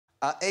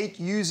I hate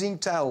using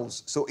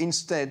towels, so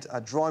instead I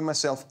dry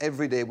myself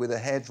every day with a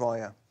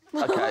hairdryer.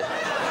 OK. Right.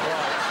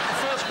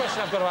 The first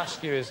question I've got to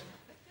ask you is,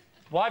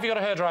 why have you got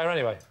a hairdryer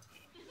anyway?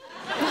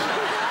 Thank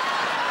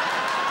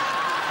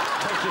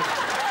you.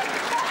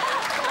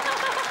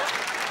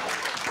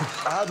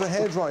 I have a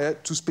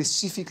hairdryer to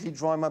specifically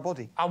dry my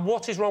body. And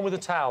what is wrong with a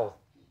towel?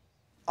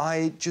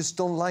 I just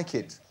don't like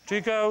it. Do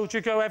you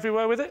go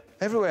everywhere with it?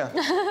 Everywhere. Do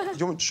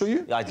you want me to show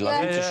you? I'd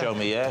love you to show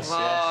me, yes,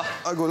 yes.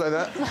 I go like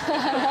that.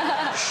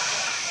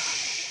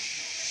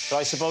 So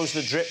I suppose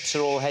the drips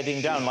are all heading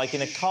down, like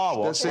in a car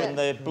wash when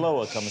the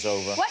blower comes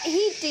over. What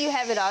heat do you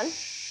have it on?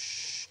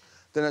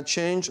 Then I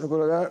change, I go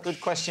like that. Good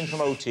question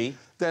from OT.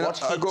 Then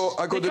what I go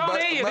you the can't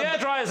back. hear you, the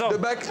hairdryer's on. The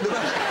back.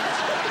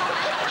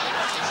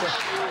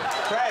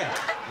 Fred,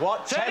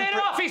 what Turn it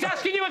off, he's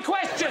asking you a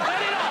question,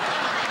 turn it off!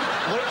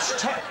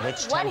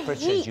 Which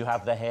temperature do you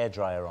have the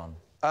hairdryer on?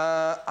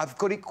 I've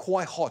got it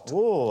quite hot.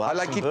 Oh, I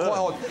like it quite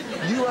hot.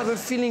 You have a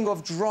feeling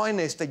of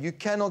dryness that you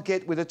cannot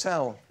get with a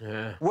towel.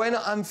 Yeah. When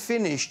I'm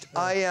finished,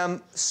 I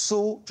am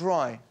so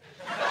dry.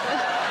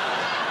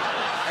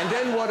 And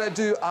then what I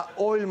do, I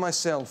oil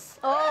myself.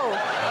 Oh.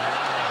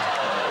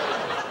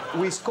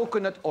 With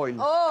coconut oil.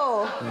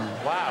 Oh.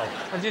 Wow.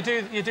 And you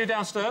do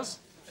downstairs?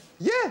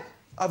 Yeah,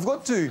 I've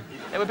got to.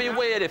 It would be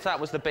weird if that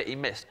was the bit he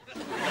missed.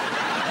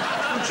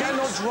 You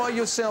cannot dry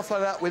yourself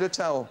like that with a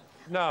towel.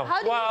 No.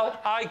 Well,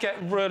 I get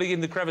really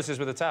in the crevices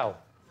with a towel.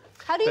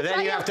 How do you But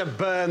then you have to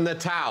burn the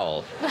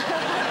towel.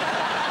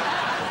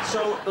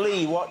 So,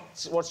 Lee,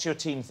 what's your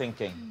team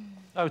thinking?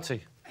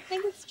 OT. I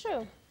think it's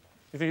true.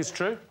 You think it's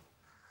true?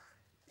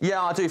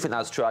 Yeah, I do think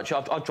that's true,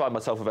 actually. I've dried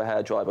myself with a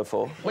hairdryer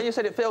before. When you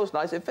said it feels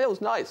nice, it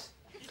feels nice.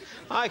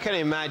 I can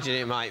imagine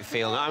it might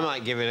feel... I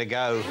might give it a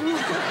go.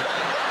 Because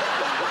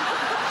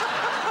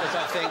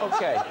I think...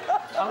 OK.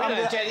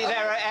 Jenny,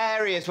 there are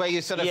areas where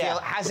you sort of feel,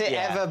 has it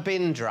ever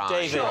been dry?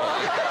 David. David,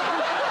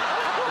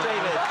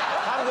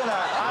 I'm going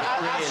to...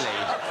 Really?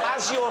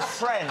 As your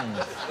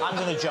friend, I'm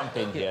going to jump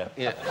in here.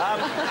 Yeah.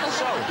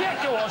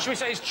 Yeah, go on, should we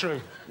say it's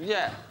true?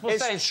 Yeah. We'll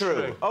say it's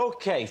true.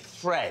 OK,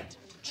 Fred,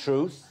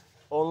 truth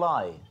or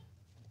lie?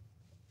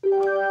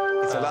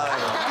 It's a lie.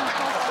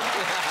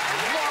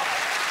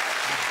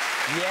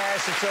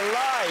 Yes, it's a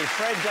lie.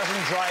 Fred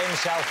doesn't dry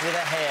himself with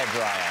a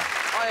hairdryer.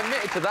 I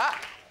admitted to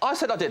that. I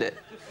said I did it.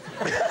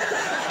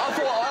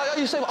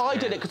 You say I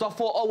did it because I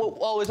thought,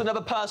 oh, there's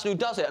another person who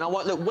does it and I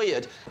won't look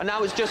weird. And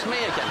now it's just me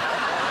again.